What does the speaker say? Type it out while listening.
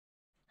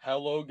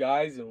Hello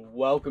guys and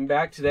welcome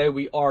back. Today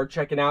we are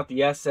checking out the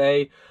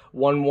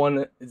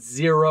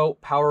SA110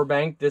 power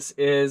bank. This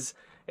is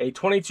a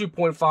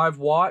 22.5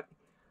 watt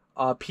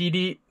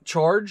PD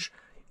charge,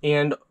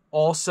 and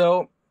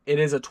also it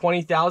is a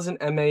 20,000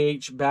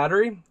 mAh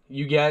battery.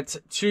 You get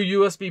two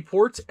USB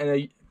ports and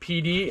a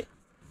PD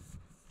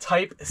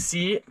type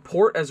C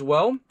port as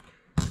well,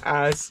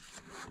 as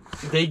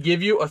they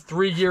give you a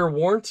 3-year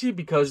warranty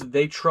because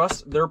they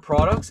trust their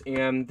products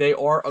and they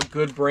are a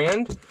good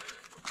brand.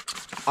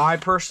 I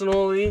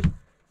personally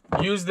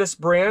use this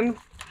brand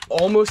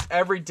almost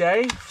every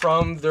day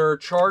from their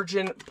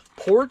charging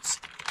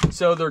ports.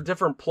 So they're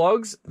different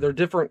plugs, they're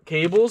different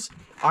cables.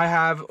 I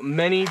have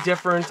many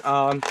different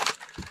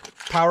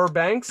power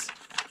banks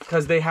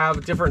because they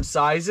have different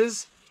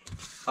sizes.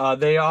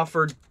 They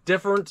offer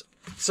different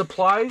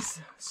supplies.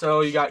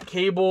 So you got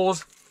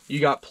cables, you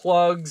got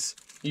plugs,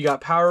 you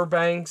got power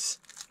banks.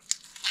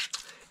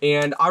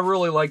 And I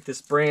really like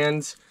this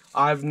brand.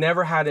 I've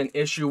never had an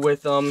issue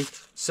with them.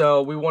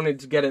 So we wanted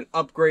to get an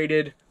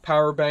upgraded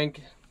power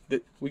bank.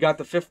 We got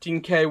the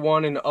 15K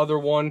one and the other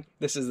one.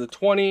 This is the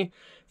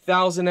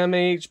 20,000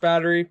 mAh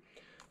battery.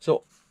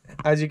 So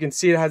as you can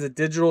see, it has a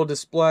digital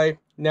display.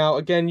 Now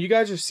again, you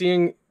guys are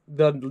seeing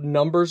the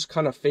numbers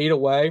kind of fade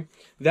away.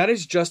 That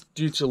is just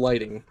due to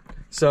lighting.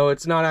 So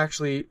it's not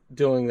actually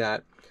doing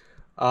that.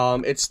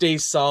 It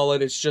stays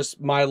solid. It's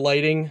just my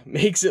lighting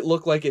makes it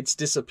look like it's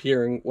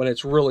disappearing when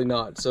it's really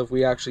not. So if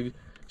we actually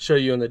show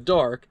you in the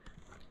dark,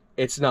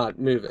 it's not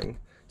moving.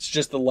 It's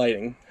just the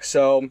lighting.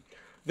 So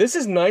this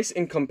is nice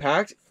and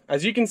compact.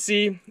 As you can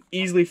see,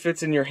 easily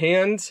fits in your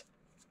hand.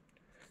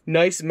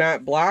 Nice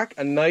matte black,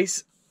 a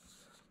nice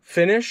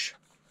finish.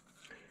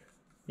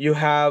 You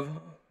have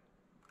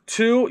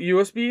two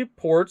USB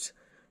ports.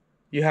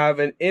 You have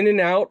an in and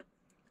out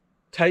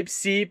Type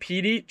C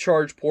PD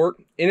charge port.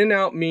 In and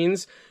out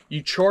means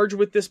you charge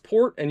with this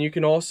port, and you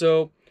can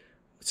also,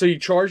 so you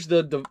charge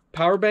the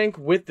power bank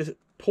with the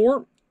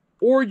port,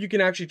 or you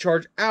can actually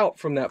charge out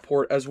from that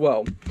port as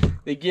well.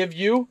 They give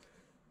you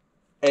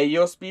a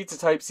USB to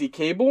Type C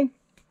cable.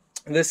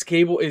 This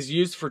cable is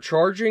used for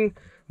charging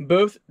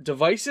both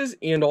devices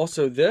and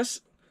also this.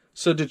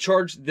 So to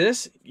charge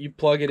this, you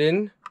plug it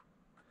in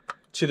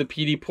to the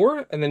PD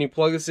port, and then you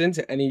plug this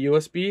into any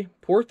USB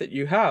port that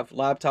you have,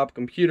 laptop,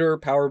 computer,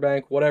 power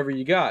bank, whatever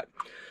you got.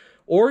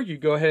 Or you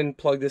go ahead and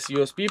plug this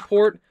USB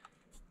port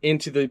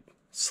into the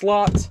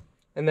slot,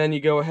 and then you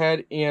go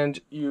ahead and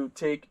you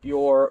take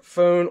your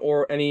phone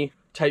or any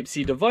Type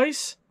C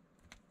device,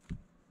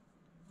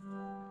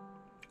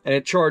 and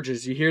it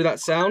charges. You hear that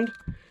sound?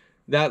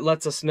 That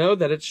lets us know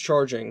that it's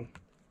charging.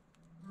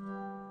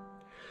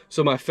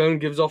 So my phone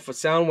gives off a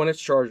sound when it's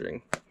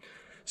charging.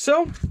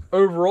 So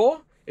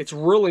overall, it's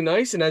really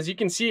nice, and as you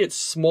can see, it's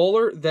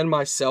smaller than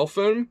my cell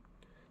phone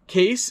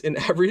case and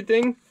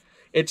everything.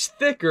 It's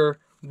thicker,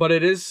 but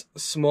it is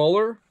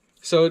smaller,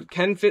 so it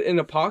can fit in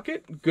a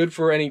pocket. Good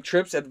for any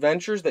trips,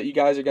 adventures that you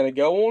guys are going to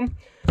go on.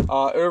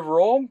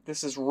 Overall,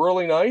 this is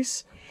really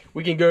nice.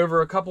 We can go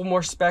over a couple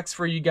more specs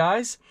for you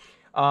guys.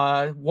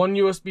 One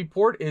USB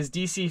port is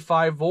DC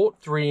 5 volt,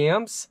 3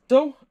 amps.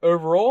 So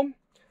overall,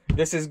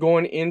 this is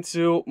going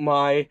into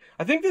my,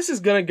 I think this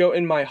is going to go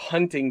in my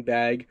hunting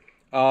bag.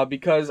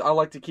 Because I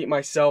like to keep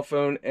my cell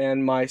phone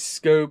and my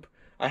scope.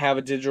 I have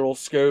a digital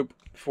scope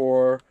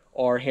for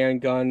our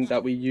handgun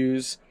that we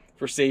use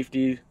for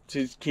safety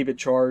to keep it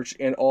charged,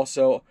 and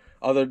also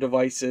other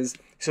devices.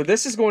 So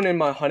this is going in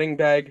my hunting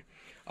bag,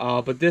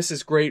 but this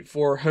is great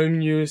for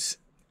home use,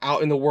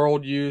 out in the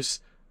world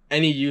use,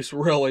 any use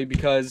really,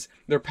 because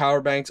their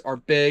power banks are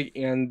big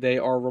and they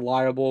are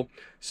reliable.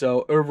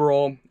 So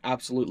overall,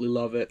 absolutely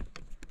love it.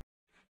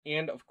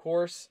 And of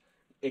course,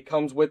 it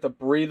comes with a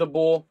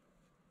breathable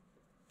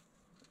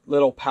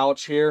little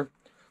pouch here.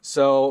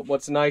 So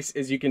what's nice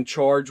is you can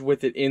charge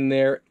with it in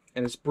there,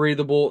 and it's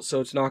breathable, so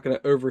it's not going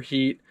to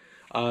overheat.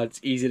 It's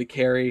easy to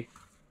carry.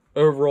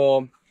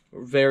 Overall,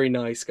 very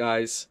nice,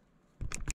 guys.